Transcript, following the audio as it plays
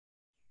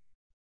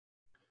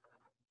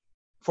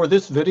For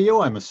this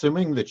video, I'm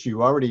assuming that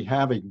you already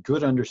have a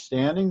good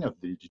understanding of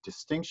the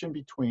distinction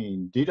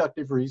between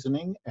deductive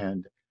reasoning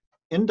and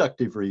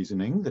inductive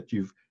reasoning, that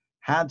you've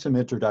had some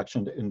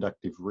introduction to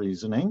inductive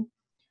reasoning.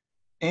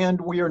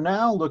 And we are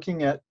now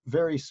looking at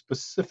very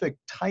specific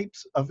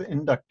types of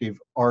inductive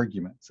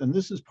arguments. And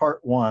this is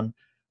part one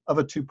of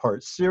a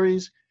two-part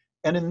series.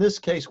 And in this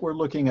case, we're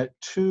looking at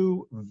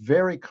two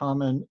very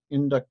common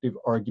inductive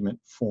argument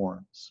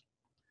forms.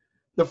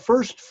 The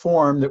first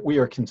form that we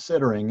are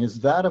considering is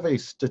that of a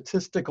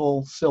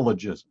statistical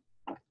syllogism.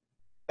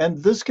 And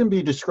this can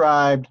be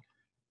described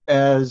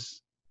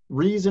as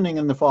reasoning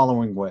in the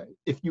following way.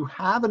 If you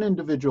have an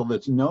individual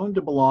that's known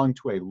to belong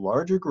to a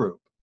larger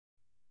group,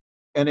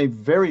 and a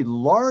very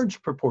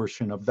large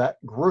proportion of that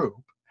group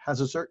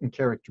has a certain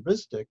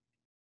characteristic,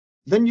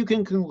 then you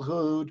can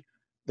conclude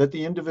that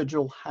the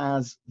individual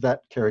has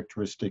that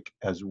characteristic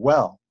as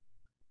well.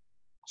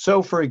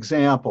 So for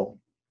example,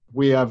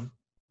 we have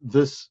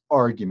this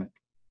argument.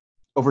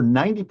 Over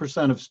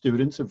 90% of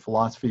students in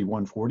Philosophy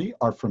 140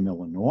 are from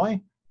Illinois.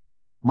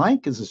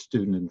 Mike is a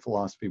student in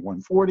Philosophy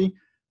 140,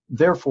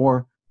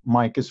 therefore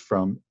Mike is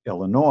from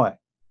Illinois.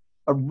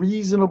 A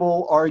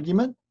reasonable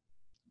argument,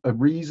 a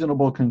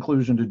reasonable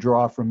conclusion to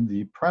draw from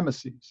the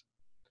premises.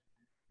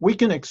 We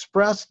can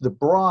express the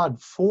broad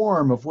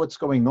form of what's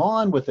going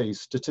on with a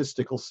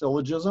statistical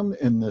syllogism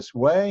in this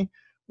way.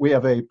 We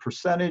have a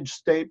percentage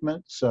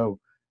statement, so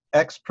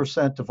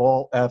X% of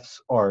all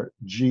F's are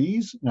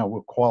G's. Now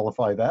we'll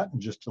qualify that in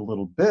just a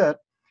little bit.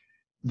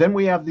 Then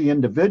we have the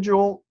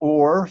individual,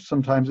 or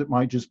sometimes it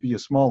might just be a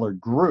smaller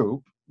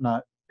group,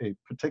 not a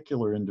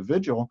particular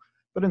individual.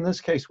 But in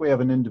this case, we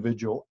have an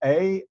individual.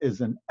 A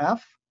is an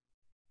F,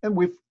 and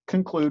we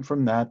conclude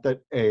from that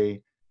that A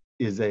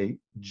is a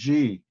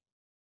G.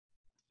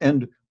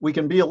 And we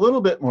can be a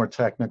little bit more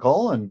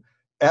technical, and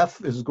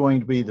F is going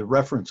to be the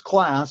reference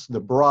class, the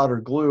broader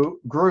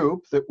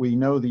group that we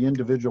know the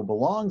individual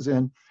belongs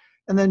in.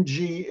 And then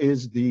G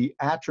is the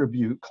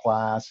attribute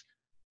class,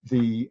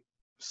 the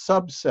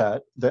subset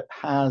that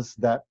has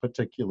that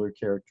particular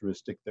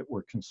characteristic that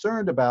we're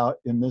concerned about,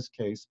 in this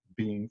case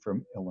being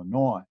from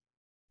Illinois.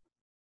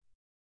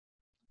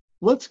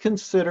 Let's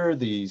consider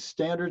the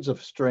standards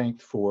of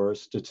strength for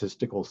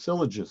statistical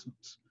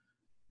syllogisms.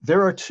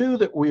 There are two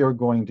that we are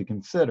going to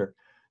consider.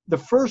 The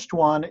first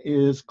one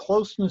is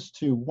closeness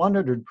to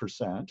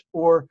 100%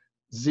 or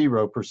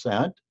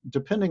 0%,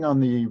 depending on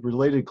the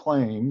related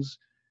claims.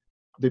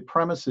 The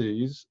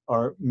premises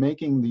are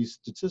making the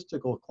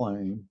statistical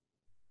claim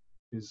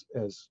is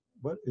as,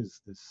 what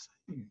is this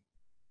saying?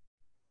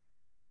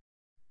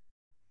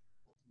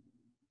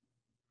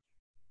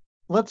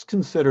 Let's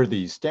consider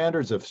the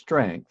standards of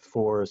strength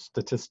for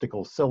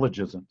statistical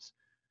syllogisms.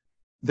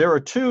 There are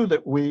two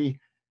that we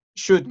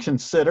should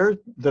consider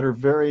that are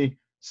very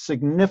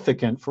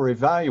significant for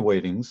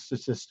evaluating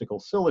statistical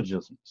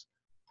syllogisms.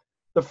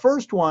 The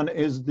first one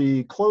is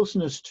the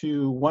closeness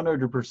to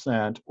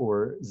 100%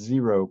 or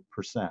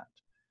 0%.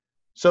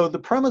 So the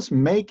premise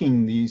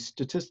making the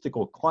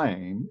statistical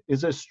claim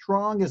is as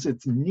strong as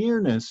its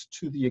nearness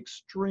to the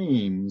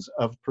extremes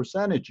of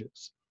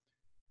percentages.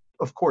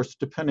 Of course,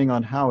 depending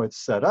on how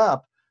it's set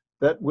up,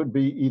 that would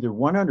be either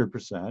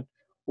 100%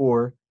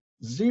 or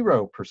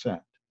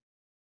 0%.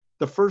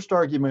 The first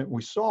argument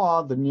we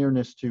saw, the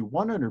nearness to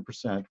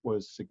 100%,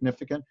 was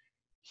significant.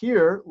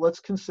 Here,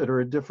 let's consider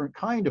a different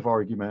kind of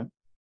argument.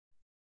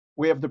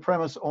 We have the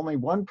premise only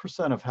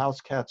 1% of house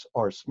cats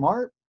are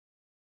smart,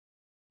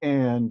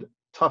 and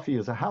Tuffy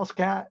is a house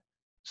cat,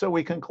 so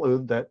we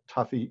conclude that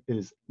Tuffy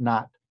is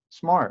not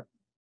smart.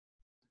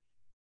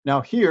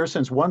 Now here,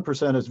 since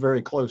 1% is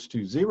very close to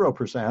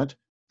 0%,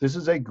 this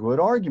is a good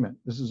argument.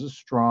 This is a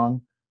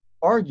strong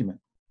argument.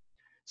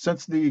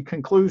 Since the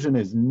conclusion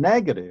is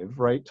negative,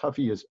 right,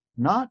 Tuffy is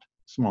not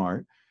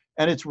smart,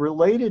 and it's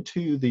related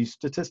to the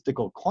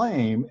statistical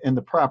claim in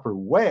the proper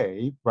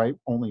way, right,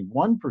 only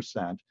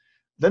 1%,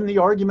 then the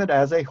argument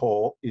as a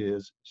whole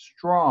is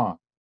strong.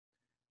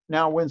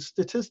 Now, when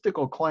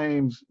statistical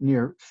claims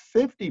near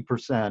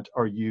 50%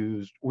 are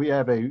used, we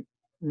have a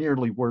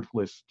nearly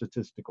worthless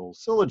statistical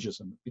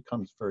syllogism. It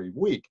becomes very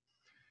weak.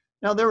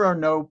 Now, there are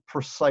no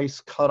precise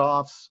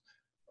cutoffs,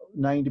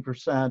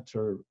 90%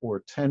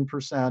 or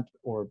 10%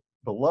 or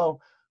below,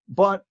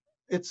 but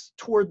it's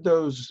toward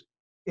those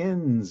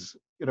ends,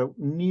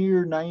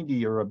 near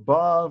 90 or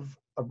above,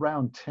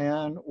 around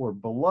 10 or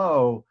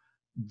below.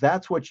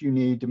 That's what you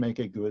need to make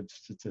a good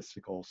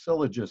statistical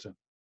syllogism.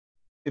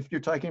 If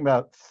you're talking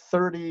about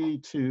 30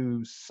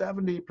 to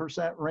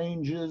 70%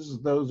 ranges,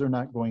 those are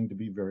not going to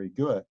be very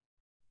good.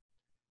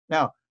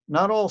 Now,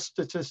 not all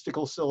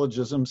statistical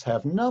syllogisms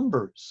have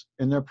numbers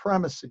in their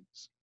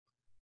premises.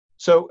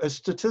 So a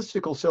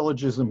statistical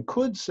syllogism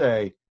could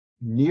say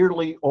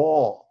nearly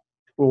all,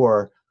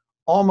 or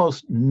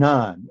almost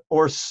none,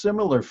 or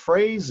similar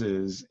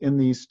phrases in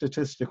these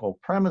statistical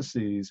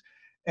premises,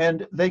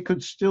 and they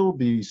could still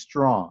be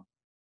strong.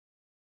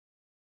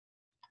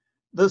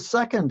 The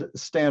second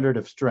standard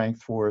of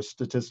strength for a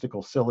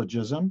statistical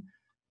syllogism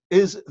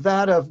is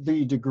that of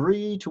the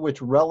degree to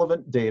which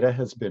relevant data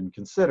has been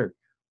considered.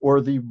 or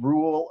the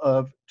rule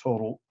of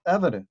total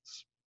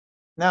evidence.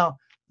 Now,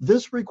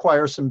 this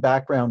requires some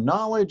background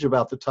knowledge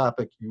about the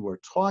topic you are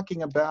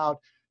talking about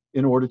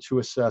in order to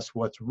assess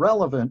what's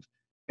relevant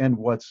and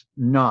what's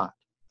not.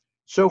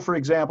 So, for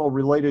example,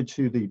 related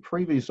to the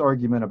previous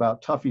argument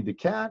about Tuffy the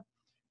cat,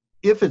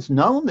 if it's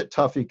known that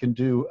Tuffy can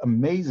do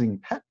amazing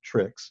pet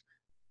tricks,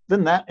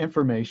 then that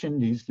information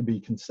needs to be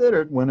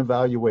considered when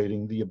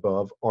evaluating the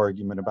above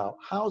argument about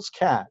house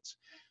cats.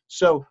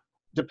 So,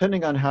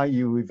 depending on how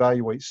you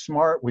evaluate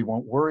smart, we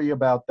won't worry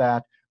about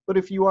that. But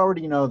if you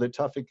already know that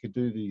Tuffy could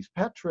do these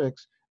pet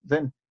tricks,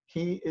 then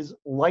he is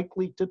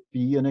likely to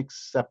be an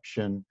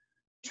exception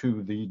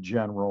to the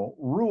general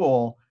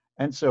rule.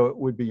 And so it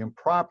would be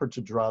improper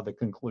to draw the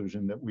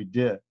conclusion that we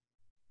did.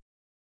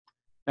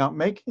 Now,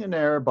 making an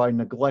error by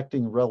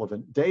neglecting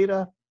relevant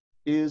data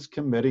is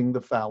committing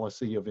the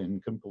fallacy of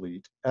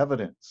incomplete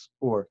evidence,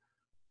 or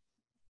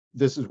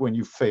this is when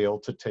you fail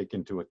to take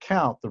into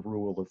account the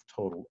rule of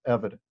total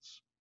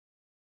evidence.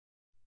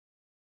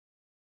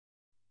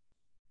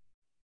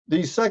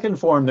 The second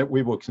form that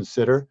we will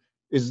consider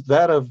is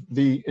that of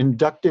the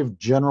inductive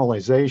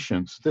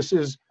generalizations. This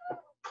is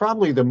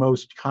probably the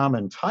most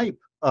common type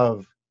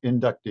of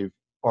inductive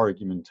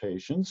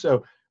argumentation,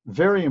 so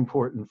very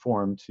important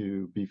form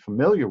to be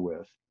familiar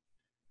with.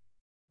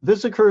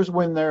 This occurs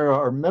when there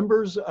are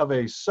members of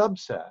a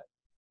subset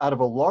out of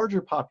a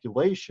larger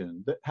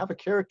population that have a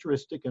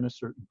characteristic in a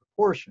certain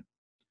proportion.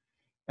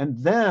 And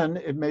then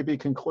it may be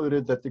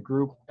concluded that the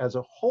group as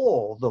a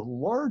whole, the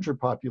larger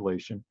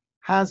population,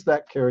 has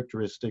that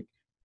characteristic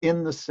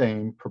in the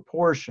same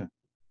proportion.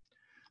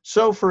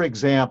 So, for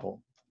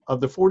example, of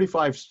the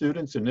 45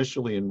 students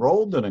initially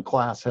enrolled in a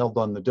class held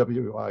on the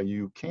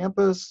WIU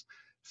campus,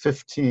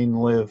 15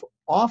 live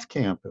off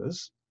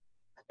campus,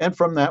 and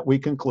from that we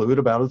conclude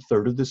about a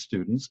third of the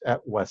students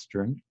at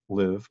Western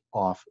live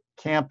off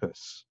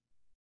campus.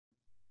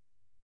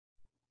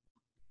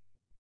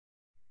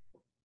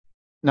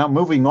 Now,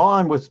 moving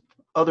on with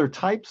other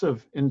types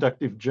of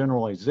inductive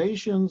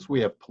generalizations,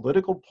 we have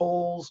political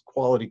polls,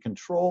 quality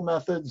control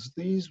methods.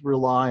 These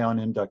rely on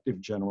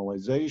inductive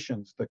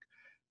generalizations.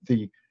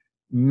 The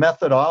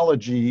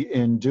methodology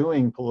in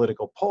doing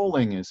political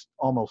polling is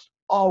almost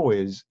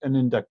always an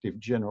inductive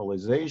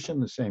generalization,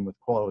 the same with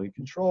quality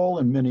control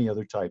and many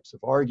other types of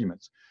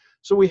arguments.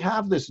 So we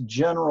have this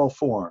general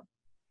form.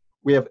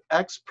 We have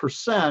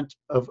X%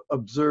 of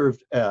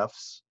observed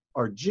Fs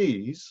are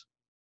Gs,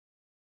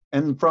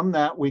 and from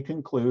that we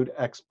conclude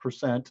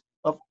X%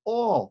 of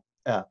all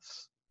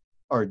Fs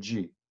are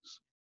Gs.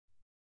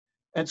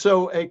 And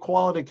so a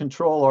quality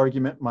control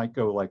argument might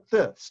go like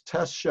this.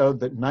 Tests showed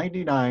that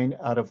 99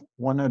 out of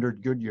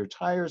 100 Goodyear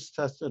tires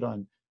tested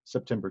on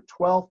September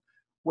 12th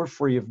were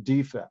free of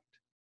defect.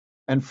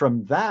 And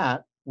from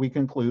that, we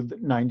conclude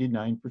that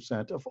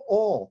 99% of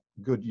all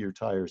Goodyear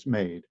tires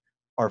made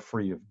are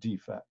free of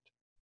defect.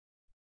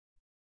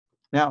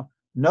 Now,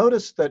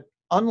 notice that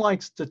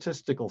unlike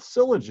statistical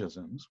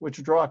syllogisms,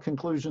 which draw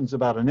conclusions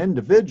about an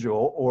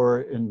individual,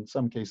 or in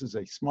some cases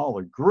a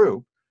smaller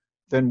group,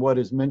 than what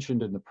is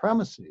mentioned in the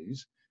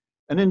premises,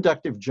 an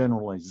inductive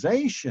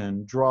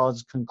generalization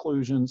draws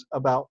conclusions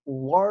about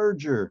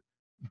larger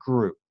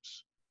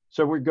groups.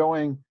 So we're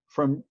going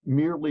from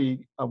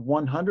merely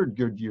 100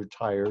 Goodyear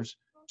tires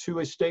to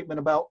a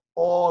statement about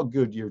all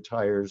Goodyear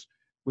tires,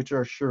 which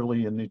are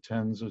surely in the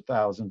tens of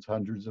thousands,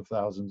 hundreds of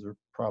thousands, or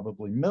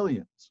probably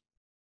millions.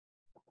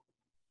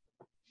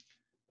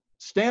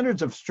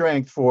 Standards of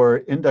strength for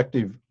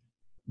inductive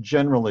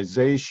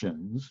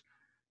generalizations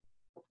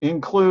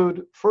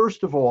include,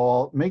 first of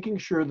all, making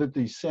sure that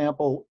the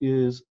sample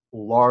is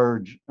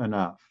large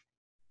enough.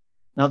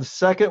 Now, the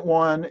second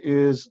one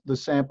is the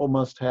sample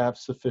must have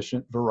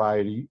sufficient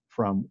variety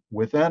from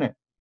within it.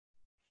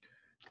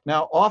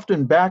 Now,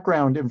 often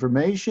background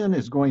information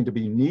is going to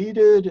be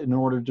needed in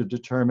order to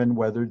determine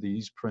whether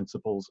these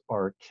principles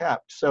are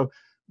kept. So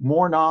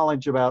more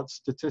knowledge about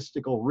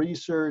statistical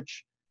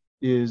research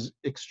is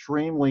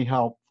extremely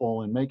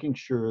helpful in making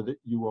sure that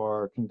you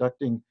are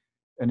conducting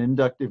an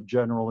inductive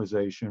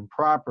generalization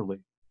properly.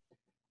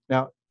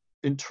 Now,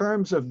 in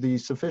terms of the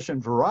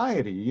sufficient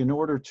variety, in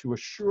order to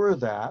assure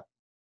that,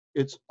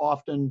 it's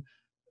often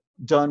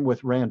done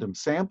with random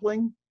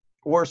sampling,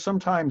 or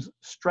sometimes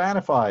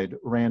stratified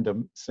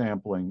random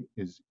sampling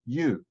is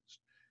used.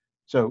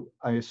 So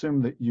I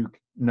assume that you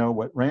know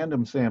what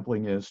random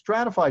sampling is.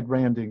 Stratified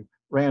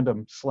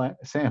random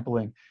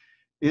sampling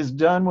is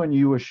done when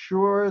you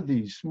assure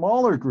the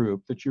smaller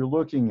group that you're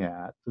looking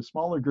at, the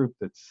smaller group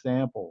that's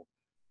sampled,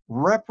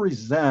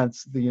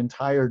 represents the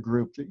entire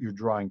group that you're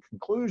drawing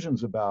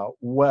conclusions about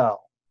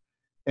well.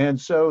 And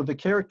so the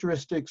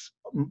characteristics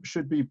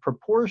should be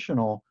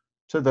proportional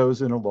to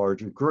those in a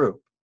larger group.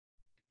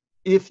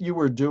 If you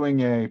were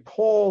doing a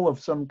poll of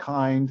some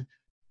kind,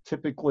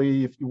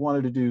 typically if you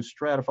wanted to do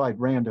stratified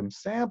random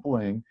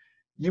sampling,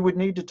 you would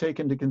need to take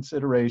into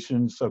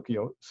consideration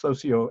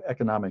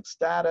socioeconomic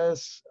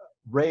status,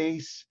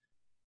 race,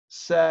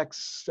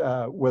 sex,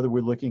 whether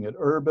we're looking at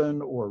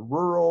urban or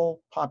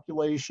rural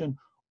population,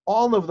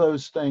 all of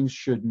those things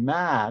should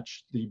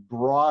match the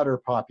broader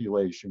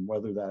population,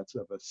 whether that's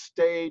of a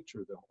state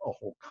or a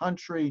whole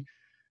country.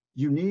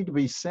 You need to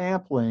be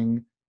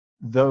sampling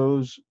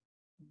those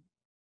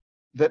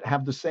that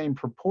have the same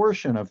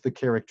proportion of the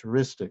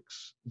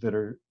characteristics that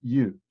are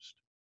used.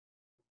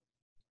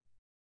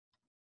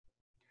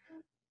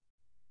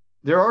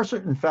 There are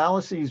certain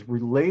fallacies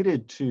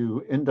related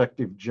to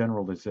inductive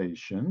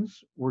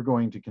generalizations. We're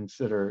going to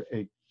consider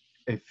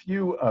a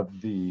few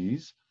of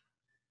these.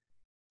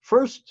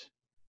 First,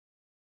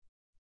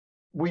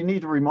 we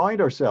need to remind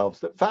ourselves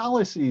that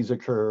fallacies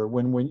occur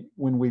when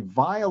we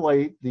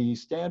violate the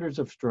standards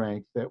of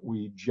strength that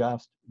we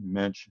just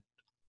mentioned.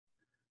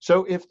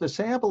 So if the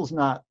sample is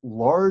not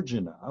large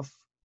enough,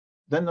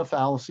 then the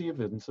fallacy of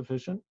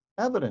insufficient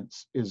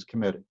evidence is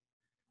committed.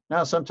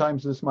 Now,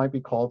 sometimes this might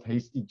be called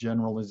hasty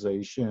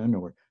generalization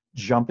or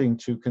jumping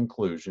to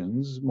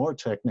conclusions. More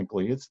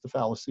technically, it's the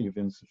fallacy of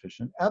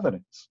insufficient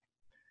evidence.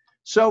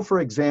 So, for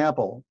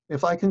example,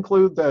 if I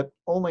conclude that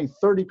only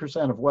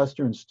 30% of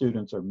Western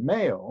students are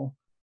male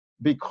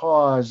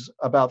because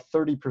about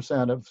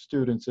 30% of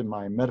students in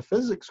my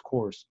metaphysics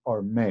course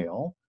are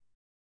male,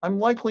 I'm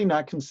likely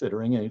not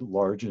considering a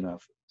large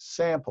enough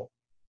sample.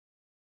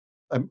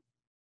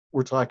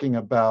 We're talking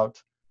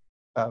about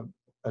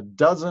a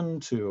dozen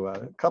to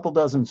a couple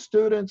dozen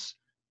students,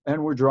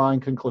 and we're drawing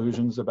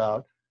conclusions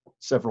about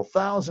several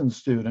thousand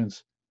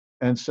students.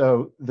 And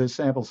so the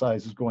sample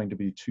size is going to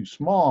be too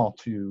small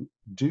to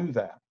do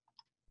that.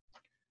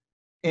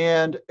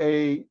 And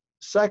a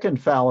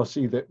second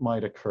fallacy that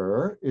might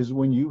occur is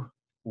when you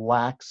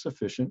lack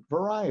sufficient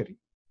variety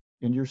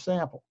in your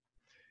sample.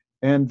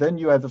 And then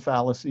you have the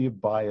fallacy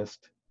of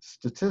biased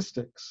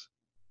statistics.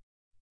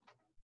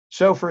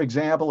 So, for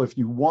example, if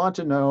you want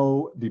to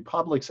know the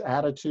public's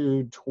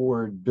attitude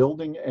toward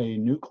building a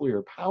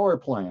nuclear power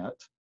plant,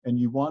 and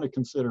you want to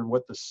consider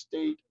what the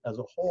state as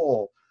a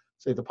whole,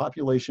 say the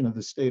population of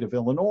the state of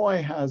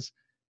Illinois, has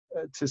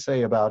to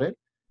say about it,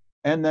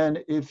 and then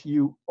if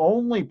you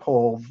only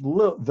poll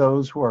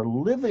those who are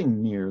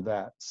living near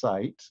that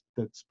site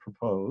that's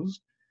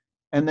proposed,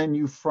 and then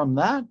you from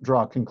that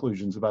draw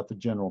conclusions about the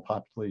general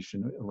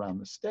population around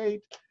the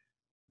state,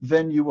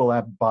 then you will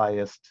have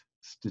biased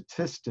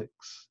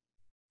statistics.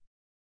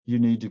 You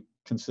need to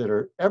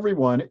consider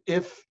everyone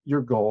if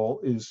your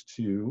goal is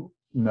to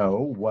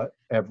know what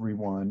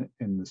everyone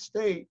in the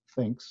state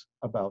thinks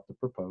about the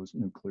proposed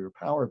nuclear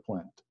power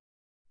plant.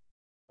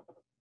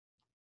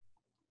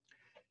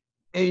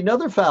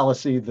 Another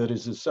fallacy that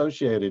is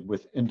associated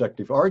with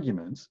inductive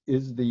arguments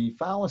is the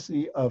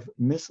fallacy of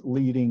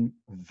misleading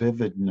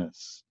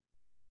vividness.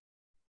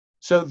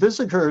 So this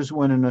occurs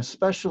when an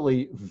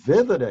especially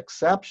vivid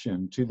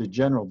exception to the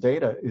general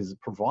data is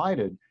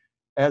provided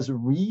as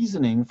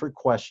reasoning for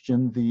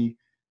questioning the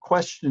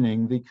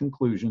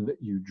conclusion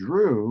that you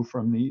drew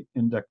from the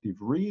inductive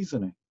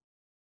reasoning.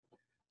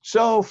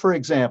 So, for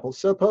example,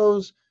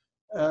 suppose,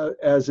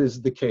 as is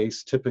the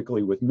case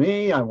typically with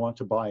me, I want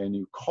to buy a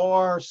new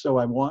car, so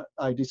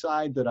I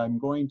decide that I'm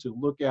going to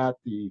look at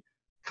the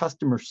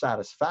customer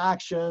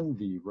satisfaction,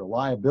 the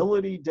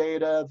reliability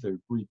data, the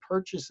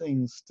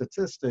repurchasing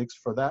statistics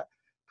for that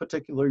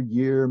particular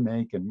year,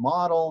 make, and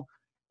model.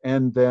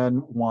 And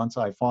then once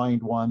I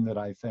find one that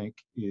I think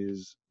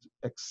is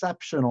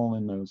exceptional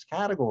in those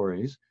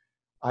categories,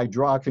 I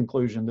draw a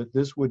conclusion that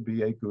this would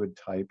be a good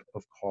type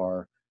of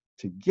car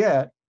to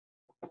get.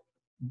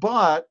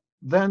 But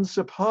then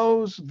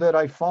suppose that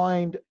I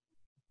find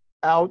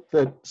out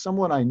that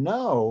someone I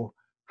know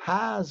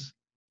has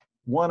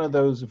one of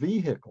those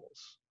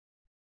vehicles,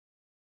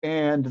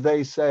 and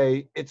they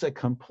say, it's a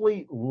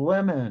complete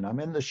lemon. I'm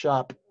in the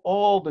shop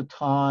all the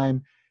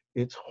time.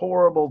 It's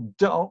horrible.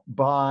 Don't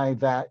buy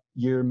that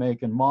year,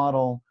 make, and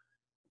model.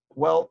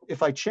 Well,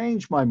 if I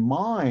change my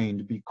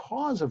mind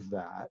because of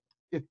that,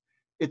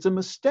 it's a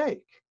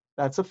mistake.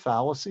 That's a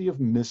fallacy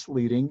of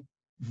misleading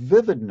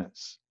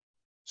vividness.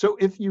 So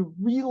if you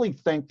really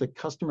think that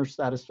customer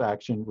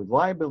satisfaction,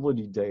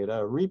 reliability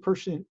data,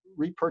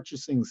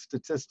 repurchasing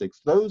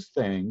statistics, those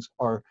things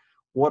are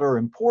what are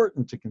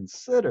important to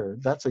consider,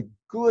 that's a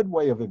good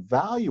way of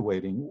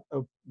evaluating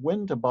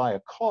when to buy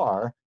a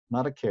car,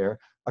 not a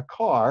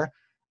car,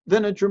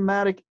 then a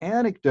dramatic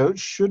anecdote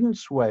shouldn't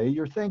sway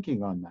your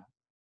thinking on that.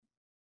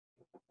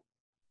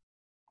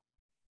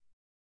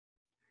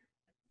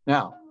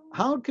 Now,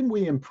 how can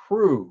we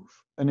improve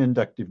an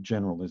inductive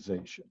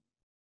generalization?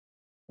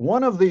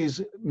 One of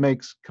these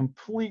makes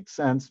complete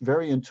sense,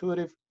 very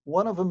intuitive.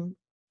 One of them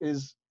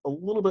is a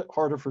little bit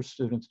harder for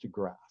students to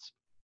grasp.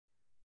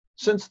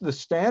 Since the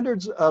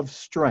standards of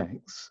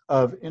strengths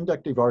of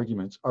inductive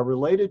arguments are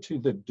related to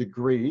the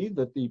degree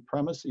that the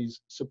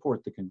premises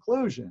support the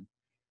conclusion,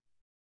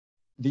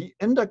 the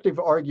inductive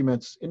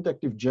arguments,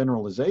 inductive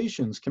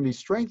generalizations can be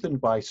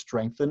strengthened by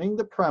strengthening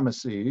the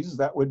premises.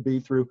 That would be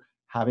through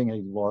having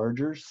a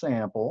larger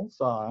sample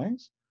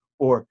size,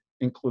 or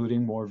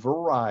including more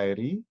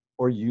variety,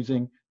 or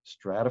using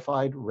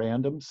stratified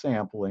random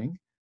sampling.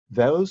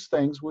 Those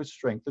things would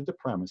strengthen the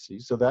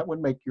premises, so that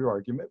would make your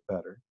argument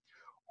better.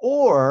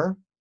 Or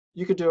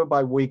you could do it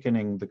by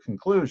weakening the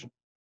conclusion.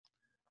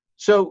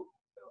 So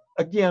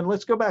again,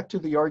 let's go back to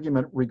the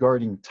argument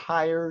regarding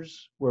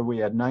tires, where we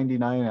had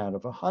 99 out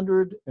of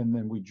 100, and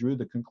then we drew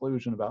the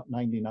conclusion about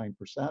 99%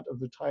 of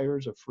the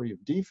tires are free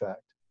of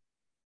defect.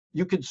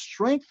 You could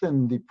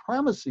strengthen the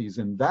premises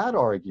in that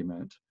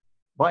argument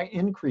by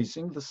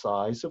increasing the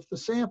size of the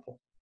sample.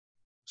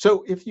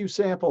 So if you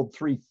sampled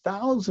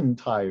 3,000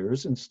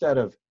 tires instead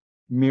of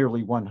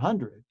merely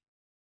 100,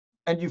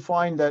 and you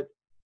find that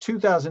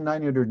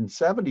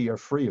 2,970 are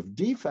free of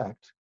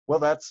defect, well,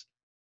 that's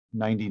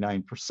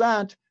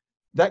 99%.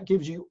 That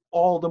gives you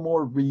all the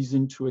more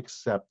reason to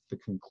accept the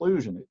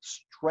conclusion. It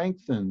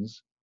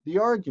strengthens the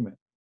argument.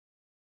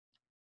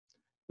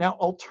 Now,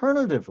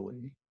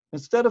 alternatively,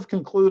 instead of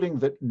concluding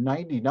that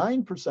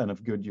 99%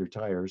 of Goodyear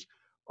tires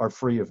are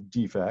free of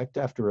defect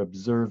after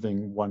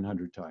observing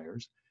 100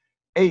 tires,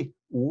 a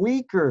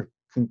weaker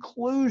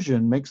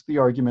conclusion makes the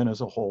argument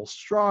as a whole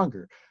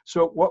stronger.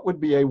 So what would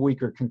be a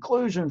weaker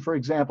conclusion? For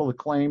example, the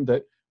claim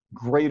that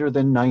greater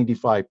than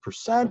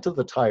 95% of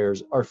the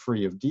tires are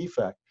free of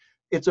defect.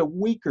 It's a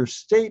weaker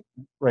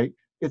statement, right?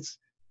 It's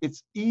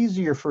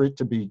easier for it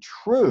to be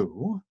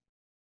true.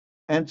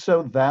 And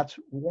so that's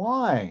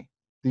why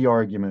the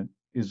argument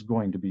is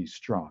going to be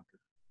stronger.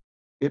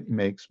 It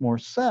makes more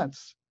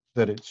sense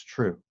that it's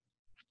true.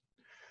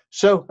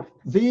 So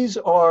these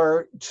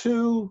are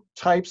two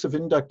types of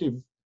inductive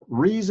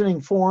reasoning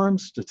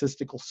forms: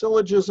 statistical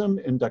syllogism,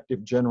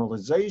 inductive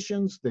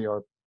generalizations. They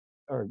are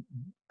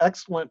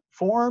excellent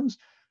forms,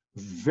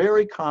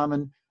 very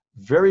common,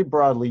 very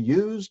broadly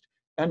used.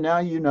 And now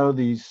you know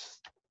these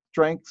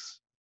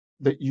strengths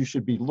that you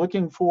should be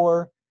looking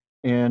for.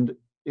 And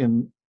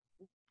in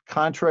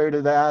contrary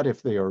to that,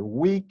 if they are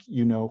weak,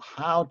 you know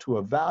how to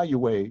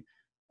evaluate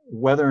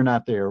whether or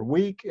not they are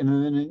weak. And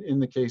then in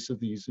the case of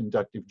these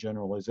inductive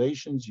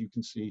generalizations, you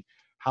can see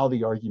how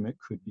the argument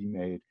could be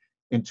made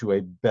into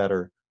a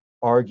better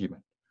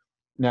argument.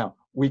 Now,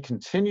 we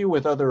continue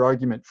with other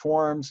argument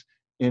forms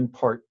in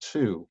part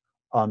 2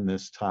 on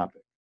this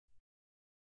topic.